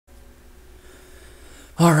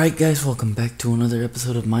Alright guys, welcome back to another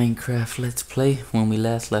episode of Minecraft Let's Play. When we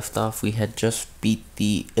last left off, we had just beat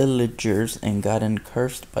the villagers and gotten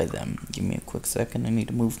cursed by them. Give me a quick second, I need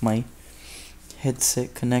to move my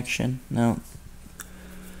headset connection. Now,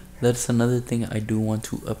 that's another thing I do want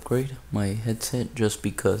to upgrade my headset, just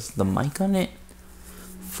because the mic on it,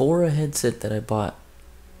 for a headset that I bought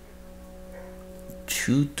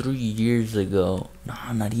 2-3 years ago,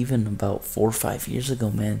 nah, not even, about 4 or 5 years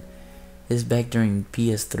ago, man. This is back during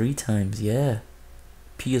PS3 times, yeah.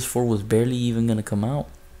 PS4 was barely even gonna come out.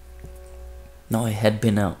 No, it had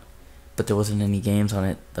been out, but there wasn't any games on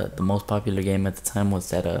it. The most popular game at the time was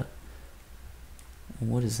that,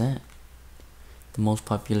 what is that? The most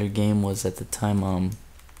popular game was at the time, what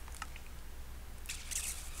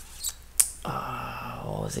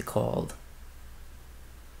was it called?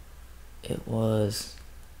 It was,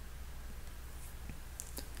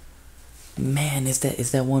 man, is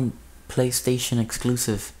that one PlayStation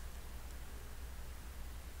exclusive?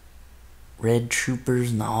 Red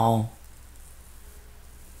Troopers? No.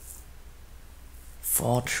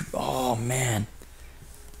 Oh man,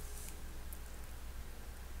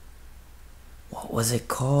 what was it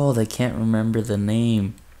called? I can't remember the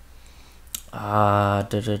name. It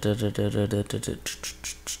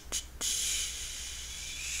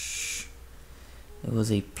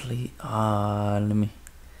was a play. Let me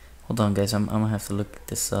hold on, guys. I'm gonna have to look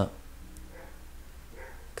this up,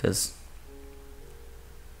 cause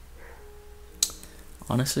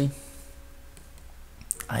honestly,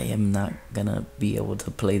 I am not gonna be able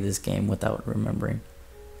to play this game without remembering.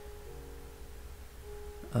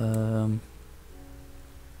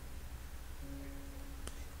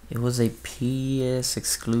 It was a PS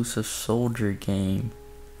exclusive soldier game.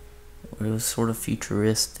 It was sort of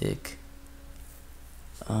futuristic.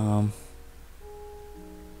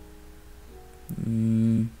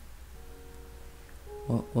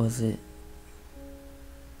 What was it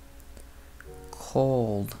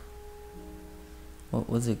called? What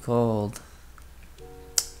was it called?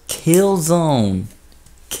 Killzone.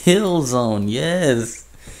 Killzone, yes.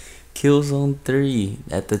 Killzone 3.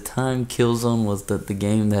 At the time, Killzone was the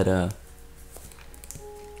game that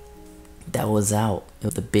was out. It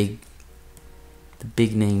was the big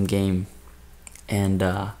name game. And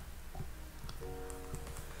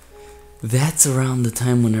that's around the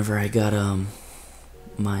time whenever I got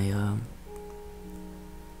my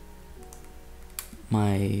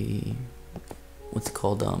what's it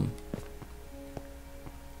called,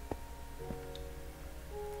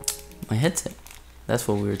 my headset. That's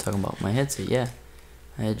what we were talking about, my headset. Yeah,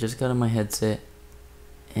 I had just gotten my headset.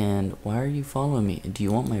 And why are you following me? Do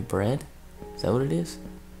you want my bread? Is that what it is?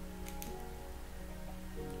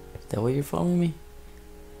 Is that why you're following me?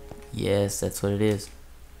 Yes, that's what it is.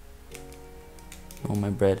 Oh,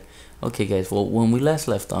 my bread. Okay guys, well, when we last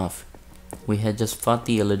left off, we had just fought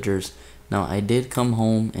the villagers. Now I did come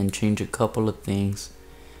home and change a couple of things,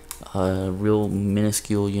 real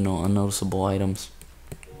minuscule, you know, unnoticeable items.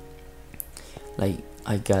 Like,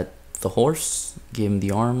 I got the horse, gave him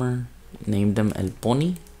the armor, named him El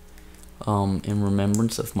Pony, in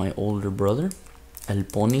remembrance of my older brother, El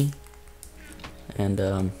Pony. And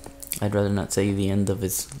I'd rather not say the end of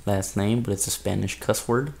his last name, but it's a Spanish cuss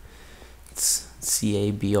word. It's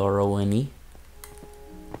Cabrone.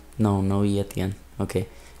 No E at the end. Okay.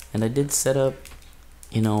 And I did set up,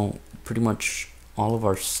 you know, pretty much all of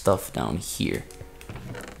our stuff down here.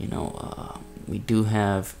 You know, we do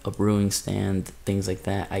have a brewing stand, things like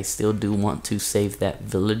that. I still do want to save that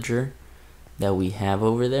villager that we have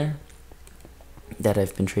over there that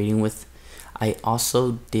I've been trading with. I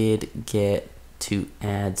also did get to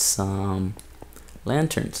add some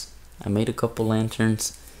lanterns. I made a couple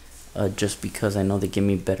lanterns just because I know they give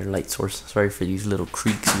me better light source. Sorry for these little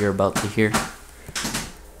creaks you're about to hear.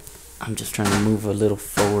 I'm just trying to move a little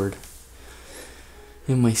forward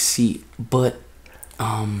in my seat. But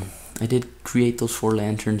I did create those 4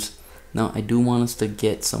 lanterns. Now I do want us to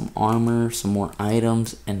get some armor, some more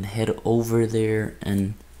items, and head over there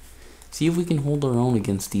and see if we can hold our own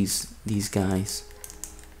against these guys.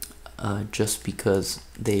 Just because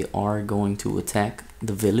they are going to attack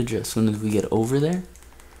the village as soon as we get over there,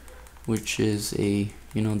 which is a,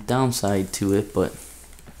 you know, downside to it. But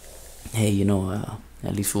hey, you know,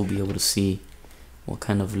 at least we'll be able to see what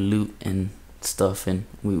kind of loot and stuff and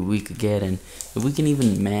we could get, and if we can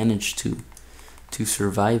even manage to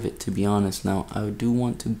survive it, to be honest. Now I do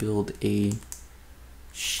want to build a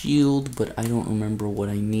shield, but I don't remember what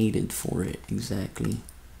I needed for it exactly.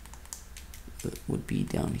 It would be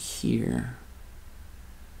down here.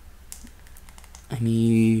 I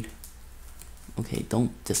need, okay,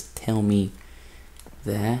 don't just tell me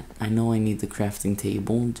that. I know I need the crafting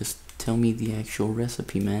table. Just tell me the actual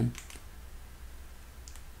recipe, man.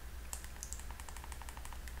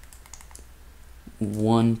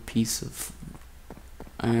 One piece of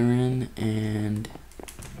iron, and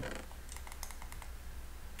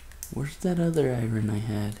where's that other iron I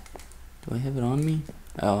had? Do I have it on me?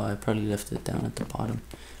 Oh, I probably left it down at the bottom.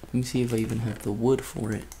 Let me see if I even have the wood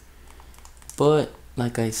for it. But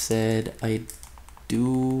like I said, I do,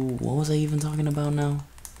 what was I even talking about now?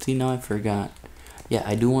 See, now I forgot. Yeah,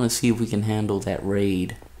 I do want to see if we can handle that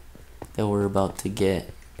raid that we're about to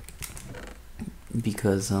get,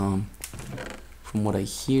 because from what I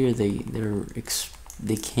hear, they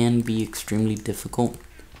can be extremely difficult.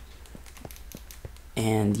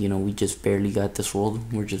 And you know, we just barely got this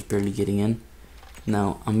world. We're just barely getting in.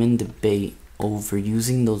 Now I'm in debate over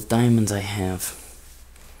using those diamonds I have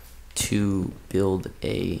to build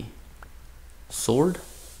a sword,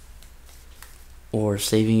 or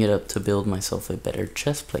saving it up to build myself a better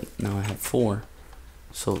chest plate. Now I have 4,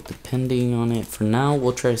 so depending on it, for now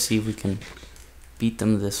we'll try to see if we can beat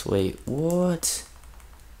them this way. What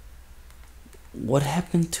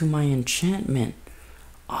happened to my enchantment?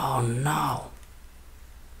 Oh no,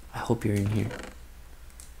 I hope you're in here.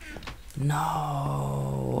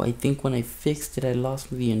 No, I think when I fixed it I lost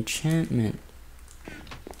the enchantment.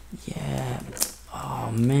 Yeah,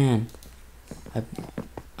 oh man,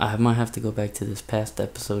 I might have to go back to this past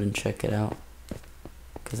episode and check it out,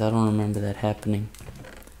 because I don't remember that happening,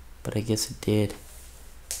 but I guess it did.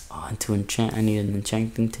 Oh, and to enchant, I need an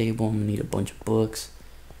enchanting table. I'm gonna need a bunch of books.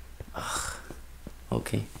 Ugh.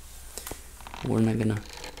 Okay, we're not gonna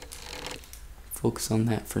focus on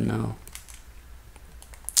that for now.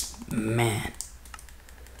 Man,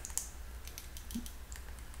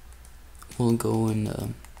 we'll go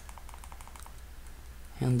and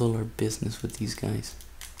handle our business with these guys.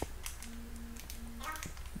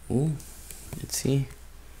 Oh, let's see.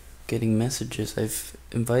 Getting messages. I've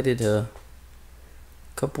invited a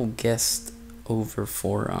couple guests over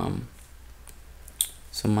for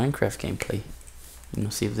some Minecraft gameplay. You know,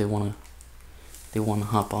 see if they wanna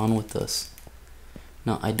hop on with us.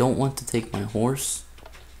 Now I don't want to take my horse,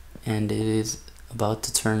 and it is about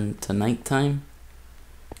to turn to nighttime,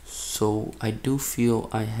 so I do feel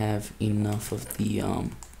I have enough of the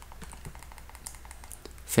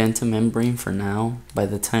phantom membrane for now. By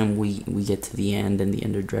the time we get to the end and the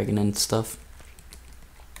ender dragon and stuff,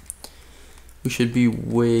 we should be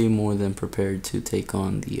way more than prepared to take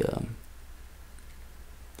on the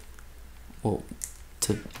well,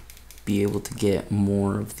 to be able to get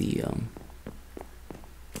more of the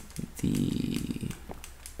you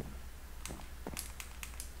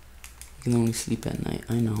can only sleep at night.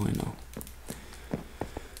 I know.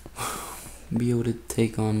 Be able to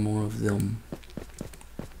take on more of them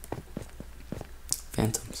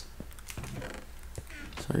phantoms.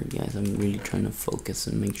 Sorry guys, I'm really trying to focus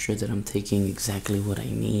and make sure that I'm taking exactly what I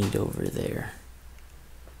need over there.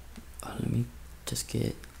 Let me just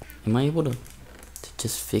get, am I able to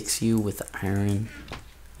just fix you with iron?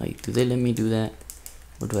 Like, do they let me do that?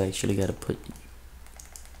 Or do I actually gotta put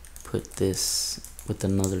this with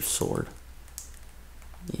another sword?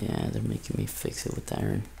 Yeah, they're making me fix it with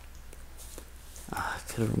iron. I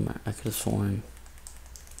could have sworn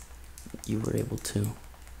you were able to.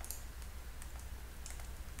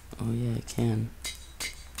 Oh yeah, I can.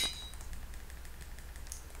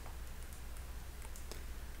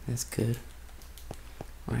 That's good.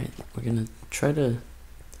 Alright, we're gonna try to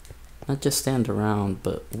not just stand around,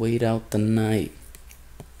 but wait out the night.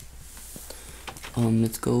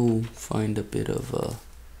 Let's go find a bit of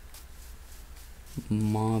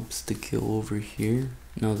mobs to kill over here.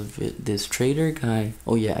 Now this trader guy.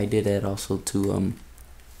 Oh yeah, I did add also 2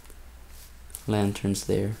 lanterns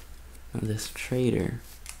there. Now this trader,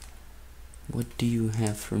 what do you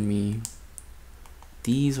have for me?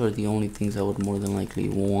 These are the only things I would more than likely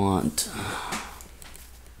want.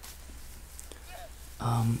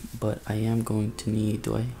 But I am going to need,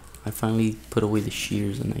 I finally put away the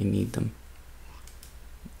shears and I need them.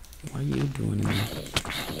 What are you doing in there?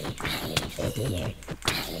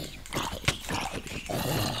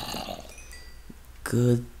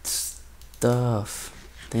 Good stuff.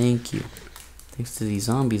 Thank you. Thanks to these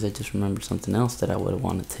zombies, I just remembered something else that I would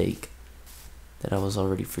want to take that I was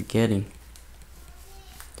already forgetting.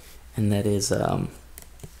 And that is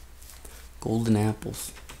golden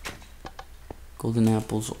apples. Golden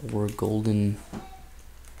apples or golden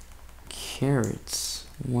carrots.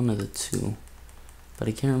 One of the two. But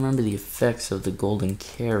I can't remember the effects of the golden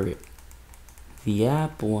carrot. The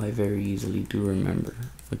apple I very easily do remember,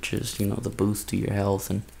 which is, you know, the boost to your health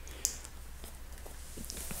and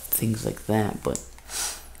things like that. But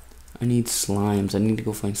I need slimes. I need to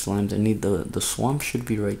go find slimes. I need the swamp should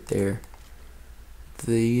be right there.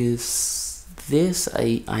 This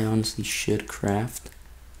I honestly should craft.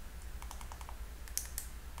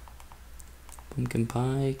 Pumpkin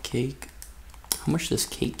pie, cake. How much does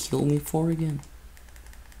cake kill me for again?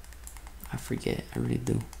 I forget. I really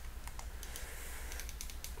do.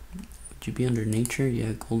 Would you be under nature?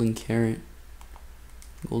 Yeah, golden carrot.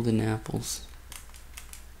 Golden apples.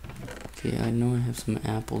 Okay, I know I have some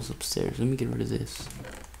apples upstairs. Let me get rid of this.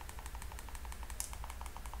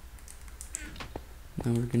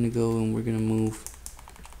 Now we're gonna go and we're gonna move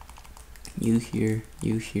you here,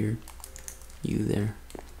 you here, you there.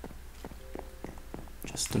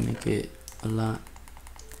 Just to make it a lot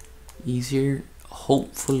easier.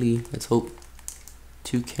 Hopefully, let's hope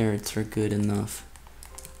 2 carrots are good enough.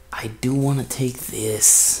 I do want to take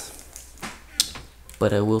this,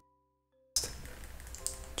 but I will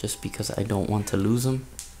just because I don't want to lose them,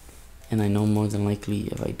 and I know more than likely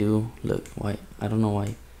if I do, look, why, I don't know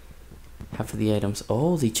why half of the items,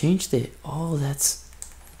 oh, they changed it. Oh, that's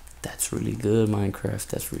really good, Minecraft.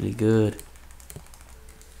 That's really good.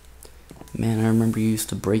 Man, I remember you used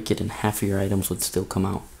to break it and half of your items would still come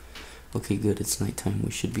out. Okay, good, it's nighttime.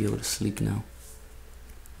 We should be able to sleep now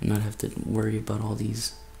and not have to worry about all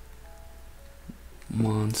these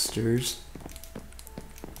monsters.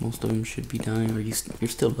 Most of them should be dying. You're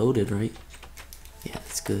still loaded, right? Yeah,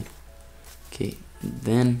 that's good. Okay,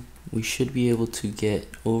 then we should be able to get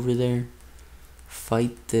over there,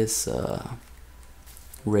 fight this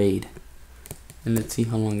raid, and let's see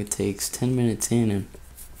how long it takes. 10 minutes in and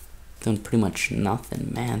done pretty much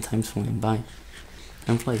nothing. Man, time's flying by.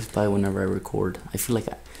 Time flies by whenever I record. I feel like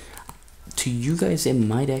to you guys it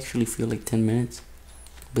might actually feel like 10 minutes,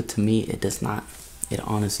 but to me it does not. It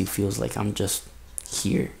honestly feels like I'm just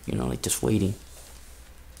here, you know, like just waiting.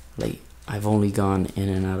 Like I've only gone in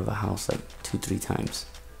and out of a house like 2-3 times,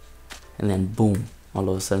 and then boom, all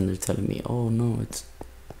of a sudden they're telling me, oh no, it's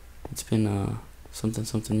been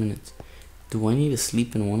something minutes. Do I need to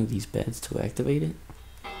sleep in one of these beds to activate it?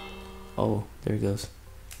 Oh, there it goes.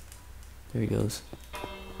 There he goes.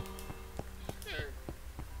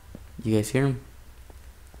 You guys hear him?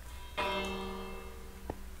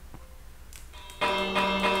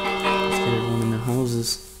 Let's get everyone in their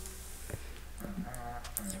houses.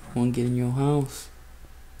 Everyone get in your house.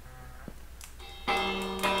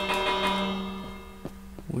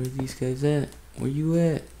 Where are these guys at? Where you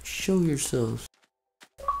at? Show yourselves.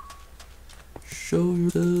 Show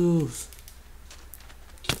yourselves.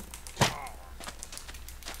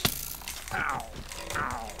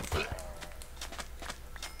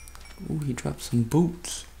 Ooh, he dropped some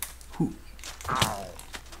boots. Ooh.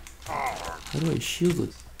 How do I shield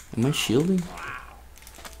it? Am I shielding?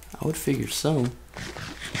 I would figure so.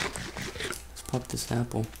 Let's pop this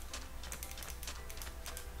apple.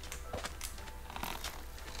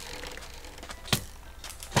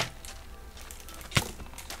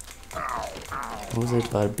 What was I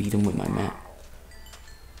about to beat him with my mat?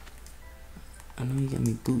 I know you got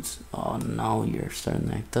me boots. Oh, now you're starting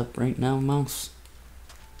to act up right now, mouse.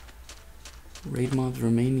 Raid mobs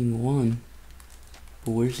remaining 1.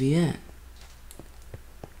 But where's he at?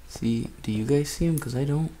 See, do you guys see him? Because I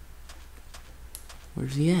don't.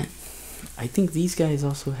 Where's he at? I think these guys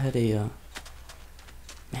also had a,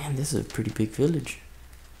 man, this is a pretty big village,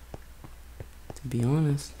 to be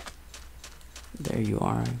honest. There you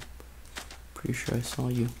are. I'm pretty sure I saw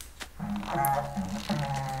you.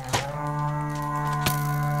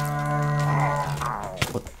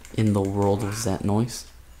 What in the world was that noise?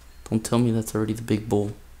 Don't tell me that's already the big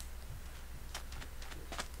bull.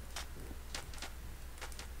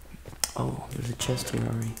 Oh, there's a chest here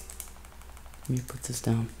already. Let me put this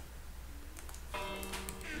down.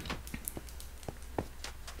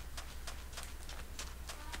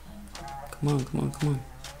 Come on, come on, come on.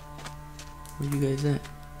 Where you guys at?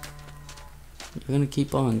 You're gonna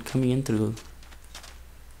keep on coming in through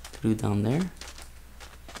down there?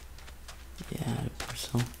 Yeah, I think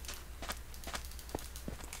so.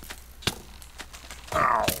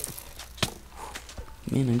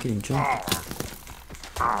 Man, I'm getting jumped.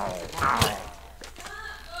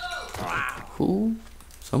 Who?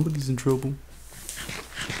 Somebody's in trouble.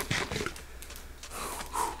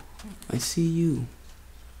 I see you.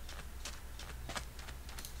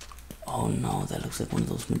 Oh no, that looks like one of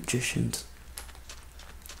those magicians.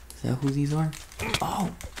 Is that who these are?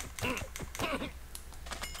 Oh!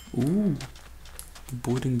 Ooh! The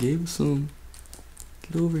boy done gave us some.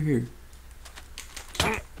 Get over here.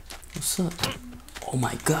 What's up? Oh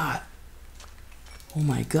my god! Oh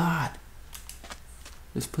my god!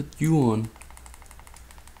 Let's put you on.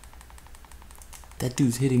 That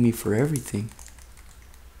dude's hitting me for everything.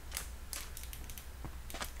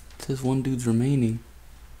 It says one dude's remaining.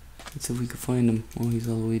 Let's see if we can find him. Oh, he's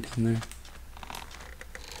all the way down there.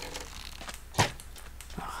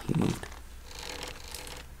 Ah, he moved.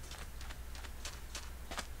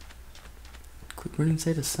 Quit running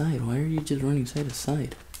side to side. Why are you just running side to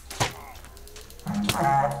side?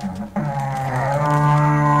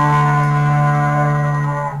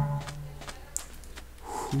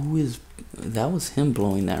 Who is... That was him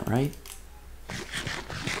blowing that, right?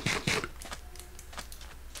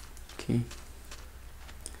 Okay.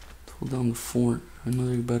 Let's hold down the fort. I know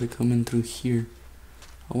they're about to come in through here.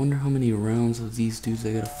 I wonder how many rounds of these dudes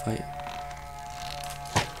I gotta fight.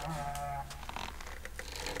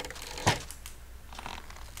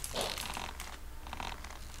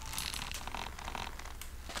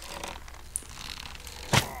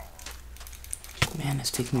 Man,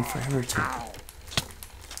 it's taking me forever to...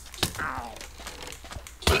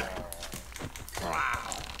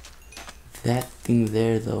 That thing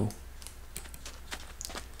there, though,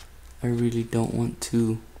 I really don't want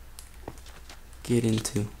to get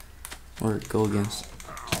into or go against.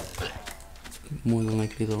 It's more than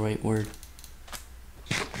likely the right word.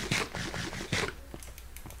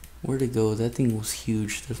 Where'd it go? That thing was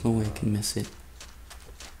huge. There's no way I can miss it.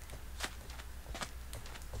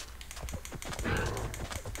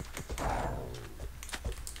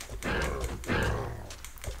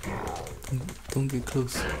 Don't get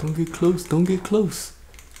close. Don't get close. Don't get close.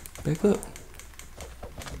 Back up.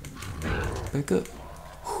 Back up.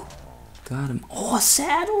 Whew. Got him. Oh, a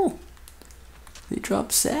saddle! They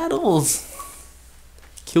dropped saddles.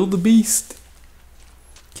 Kill the beast.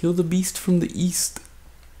 Kill the beast from the east.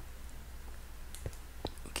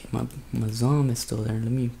 Okay, my Zom is still there.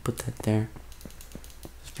 Let me put that there.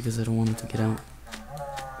 Just because I don't want him to get out.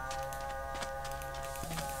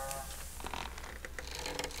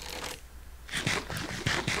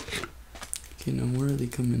 Okay, now where are they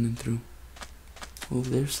coming in through?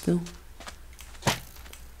 Over there still?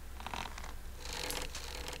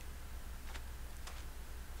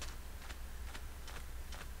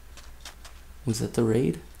 Was that the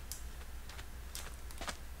raid?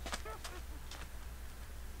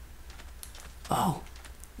 Oh!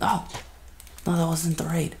 Oh! No, that wasn't the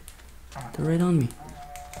raid. The raid on me.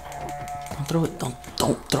 Don't throw it. Don't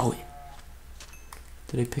throw it.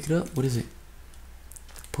 Did I pick it up? What is it?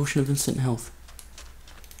 Potion of instant health.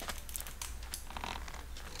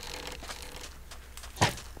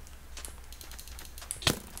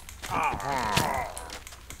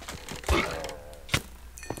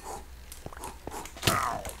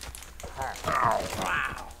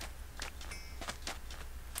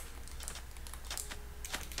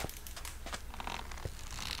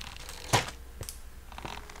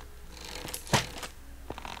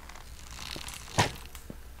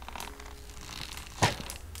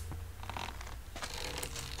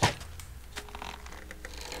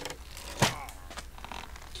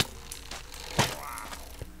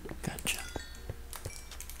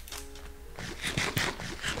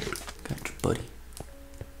 Buddy.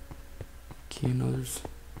 Okay, now there's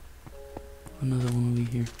another one over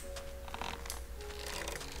here.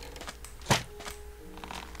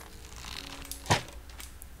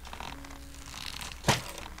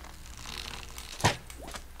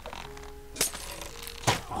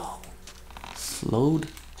 Oh, slowed?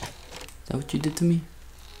 Is that what you did to me?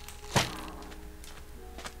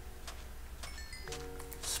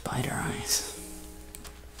 Spider eyes.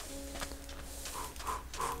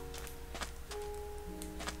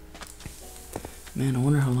 Man, I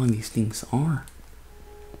wonder how long these things are.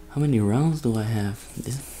 How many rounds do I have?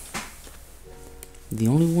 The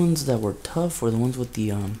only ones that were tough were the ones with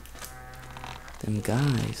the them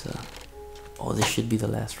guys. Oh, this should be the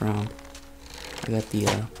last round. I got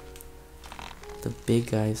the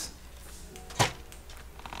big guys.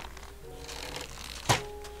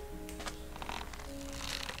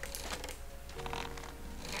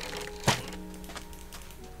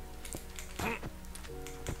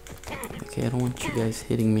 Okay, I don't want you guys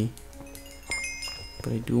hitting me,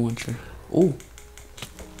 but I do want your... Oh!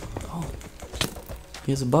 Oh!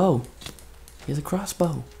 He has a bow! He has a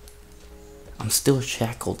crossbow! I'm still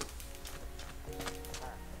shackled.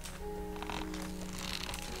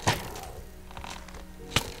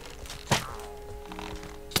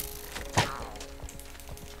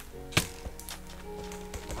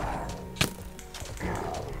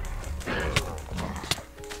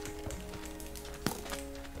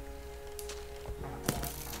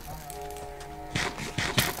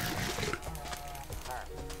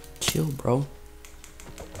 Chill, bro.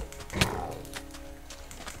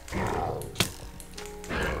 Let's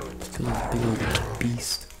kill this big old guy.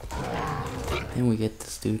 And we get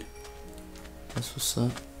this dude. That's what's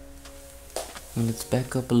up. And let's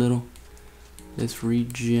back up a little. Let's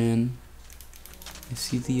regen. I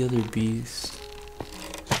see the other bees.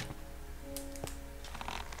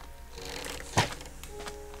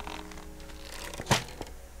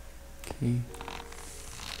 Okay.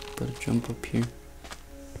 Better jump up here.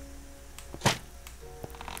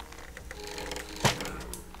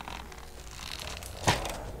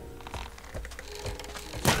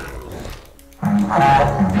 I'm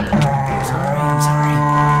sorry.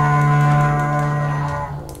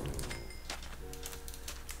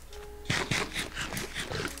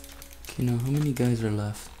 Okay, now how many guys are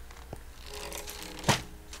left?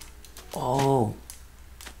 Oh.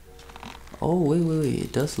 Oh, wait,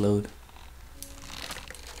 it does load.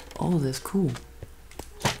 Oh, that's cool.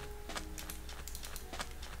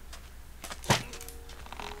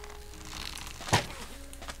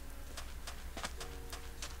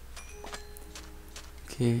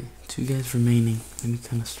 Okay, 2 guys remaining. Let me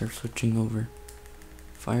kind of start switching over.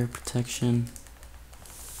 Fire protection.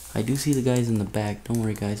 I do see the guys in the back. Don't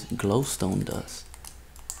worry, guys. Glowstone does.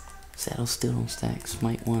 Saddle still don't stack.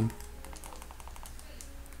 Smite 1.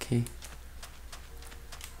 Okay.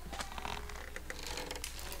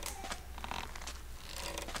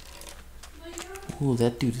 Oh,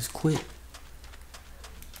 that dude is quick.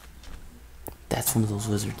 That's one of those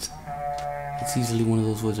wizards. It's easily one of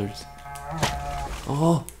those wizards.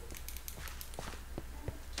 Oh!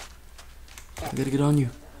 I gotta get on you.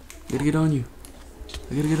 I gotta get on you.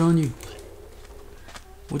 I gotta get on you.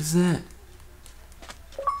 What is that?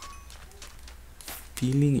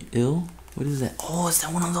 Feeling ill? What is that? Oh, is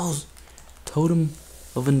that one of those? Totem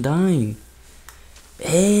of Undying.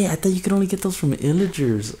 Hey, I thought you could only get those from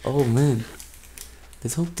illagers. Oh man.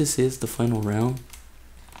 Let's hope this is the final round.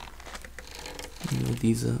 Let me load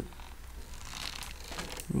these up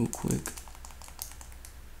real quick.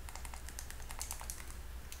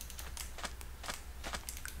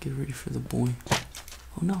 Get ready for the boy.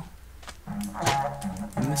 Oh no.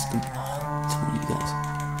 I missed him. Oh, it's one of you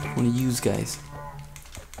guys. One of yous guys.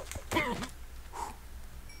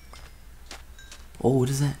 Oh, what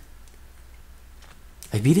is that?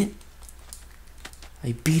 I beat it?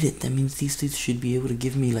 I beat it. That means these dudes should be able to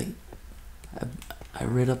give me like... I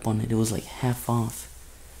read up on it. It was like half off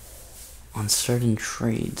on certain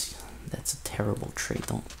trades. That's a terrible trade.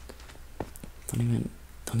 Don't even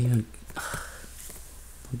don't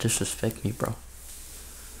disrespect me, bro.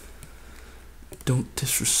 Don't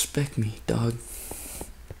disrespect me, dog.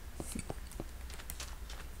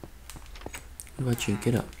 What about you?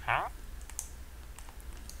 Get up.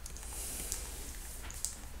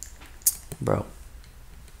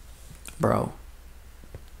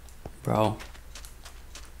 Bro.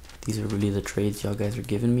 These are really the trades y'all guys are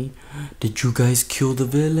giving me. Did you guys kill the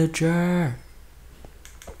villager?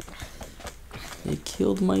 They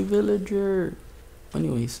killed my villager.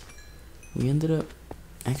 Anyways, we ended up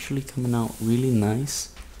actually coming out really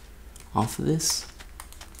nice off of this.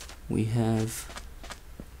 We have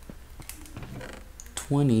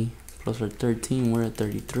 20 plus our 13. We're at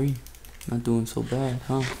 33. Not doing so bad,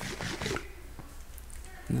 huh?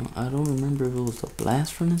 Now, I don't remember if it was the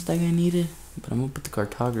blast furnace that I needed, but I'm gonna put the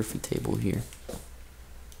cartography table here.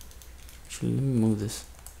 Actually, let me move this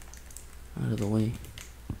out of the way.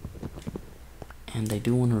 And I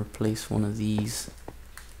do want to replace one of these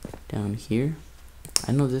down here.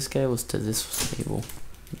 I know this guy was to this table.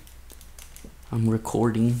 I'm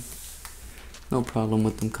recording. No problem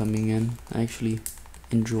with them coming in. I actually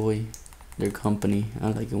enjoy their company.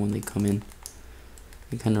 I like it when they come in.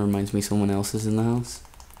 It kind of reminds me someone else is in the house.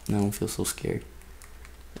 And I don't feel so scared.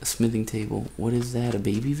 A smithing table. What is that? A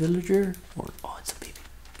baby villager? Or oh, it's a baby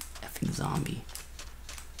effing zombie.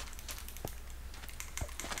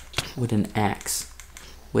 With an axe.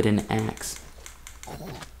 With an axe.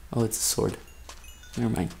 Oh, it's a sword. Never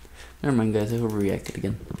mind. Never mind, guys. I overreacted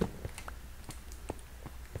again. Okay,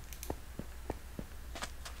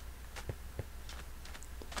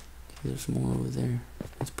 there's more over there.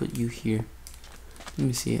 Let's put you here. Let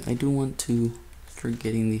me see. I do want to start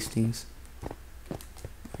getting these things.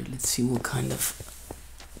 Alright, let's see what kind of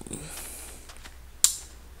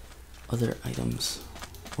other items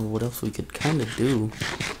or what else we could kind of do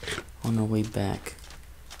on our way back.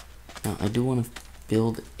 Now, I do want to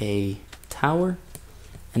build a tower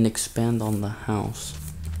and expand on the house.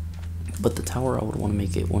 But the tower, I would want to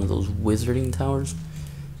make it one of those wizarding towers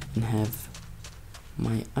and have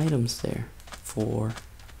my items there for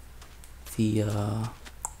the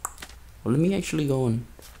well, let me actually go and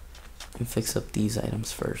fix up these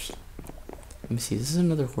items first. Let me see. This is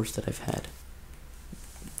another horse that I've had,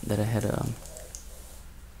 that I had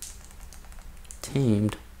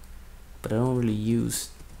tamed, but I don't really use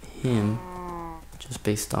him just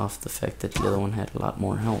based off the fact that the other one had a lot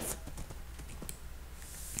more health.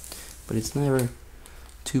 But it's never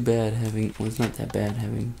too bad having, well, it's not that bad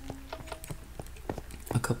having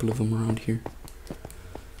a couple of them around here.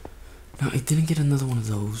 Now, I didn't get another one of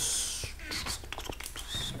those.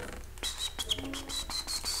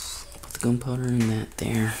 Put the gunpowder in that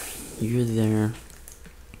there. You're there.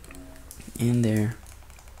 And there.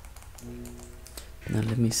 Now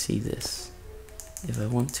let me see this. If I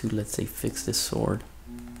want to, let's say, fix this sword,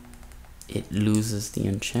 it loses the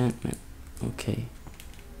enchantment. Okay.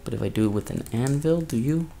 But if I do it with an anvil, do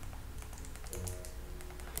you?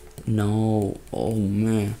 No. Oh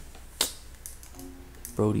man.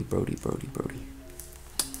 Brody.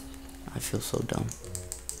 I feel so dumb.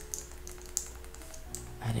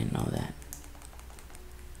 I didn't know that.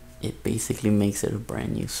 It basically makes it a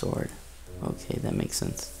brand new sword. Okay, that makes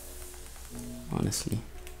sense. Honestly,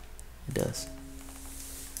 it does.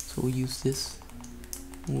 So we'll use this.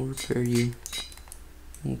 We'll repair you.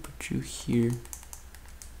 We'll put you here.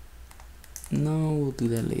 No, we'll do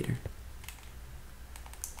that later.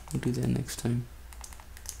 We'll do that next time.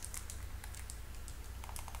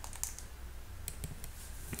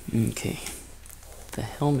 Okay. The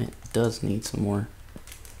helmet does need some more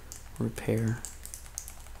repair.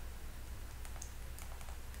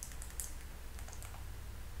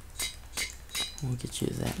 We'll get you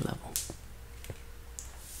to that level.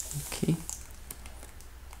 Okay.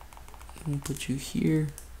 We'll put you here.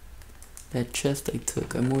 That chest I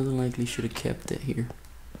took, I more than likely should have kept it here.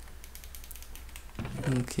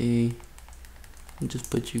 Okay. I'll just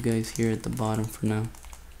put you guys here at the bottom for now.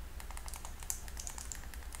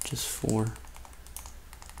 Just for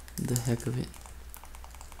the heck of it.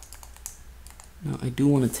 Now I do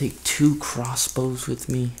want to take 2 crossbows with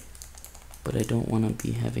me, but I don't want to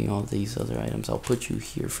be having all these other items. I'll put you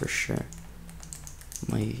here for sure.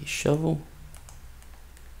 My shovel.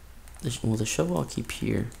 Well, the shovel I'll keep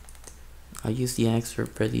here. I'll use the axe to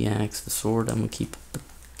repair the axe. The sword, I'm going to keep the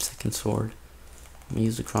second sword. I'm going to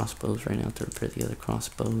use the crossbows right now to repair the other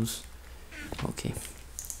crossbows. Okay.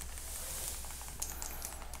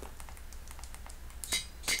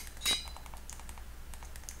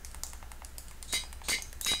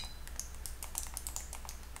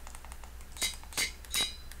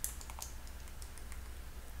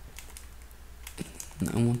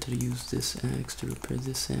 I wanted to use this axe to repair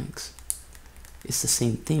this axe. It's the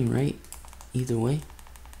same thing, right? Either way.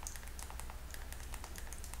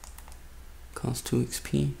 Costs 2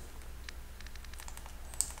 XP.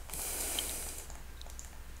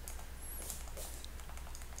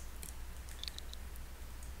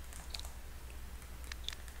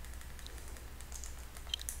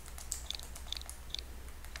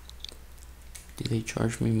 Do they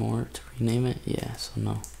charge me more to rename it? Yeah, so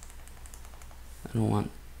no. I don't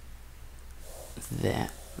want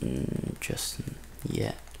that just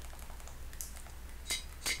yet.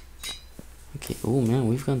 Okay, oh man,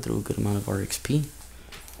 we've gone through a good amount of our XP.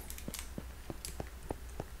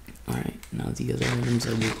 Alright, now the other items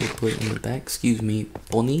I will go put in the back. Excuse me,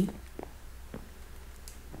 pony.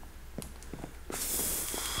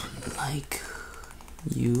 Like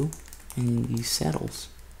you and these saddles.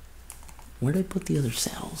 Where did I put the other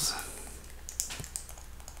saddles?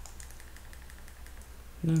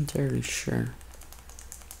 Not entirely sure.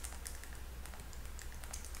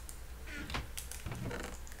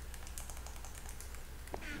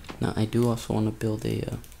 Now I do also want to build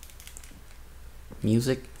a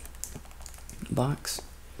music box.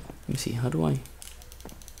 Let me see, how do I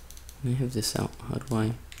have this out? How do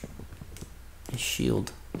I a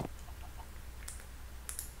shield?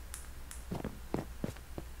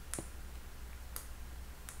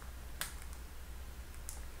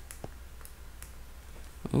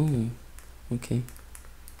 Oh, okay.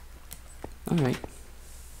 Alright.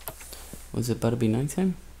 Was it about to be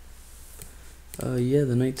nighttime? Yeah,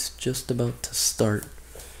 the night's just about to start.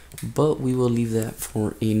 But we will leave that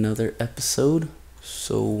for another episode.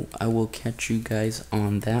 So I will catch you guys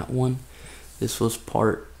on that one. This was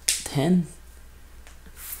part 10.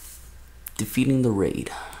 Defeating the raid.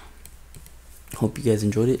 Hope you guys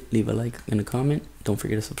enjoyed it. Leave a like and a comment. Don't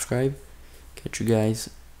forget to subscribe. Catch you guys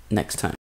next time.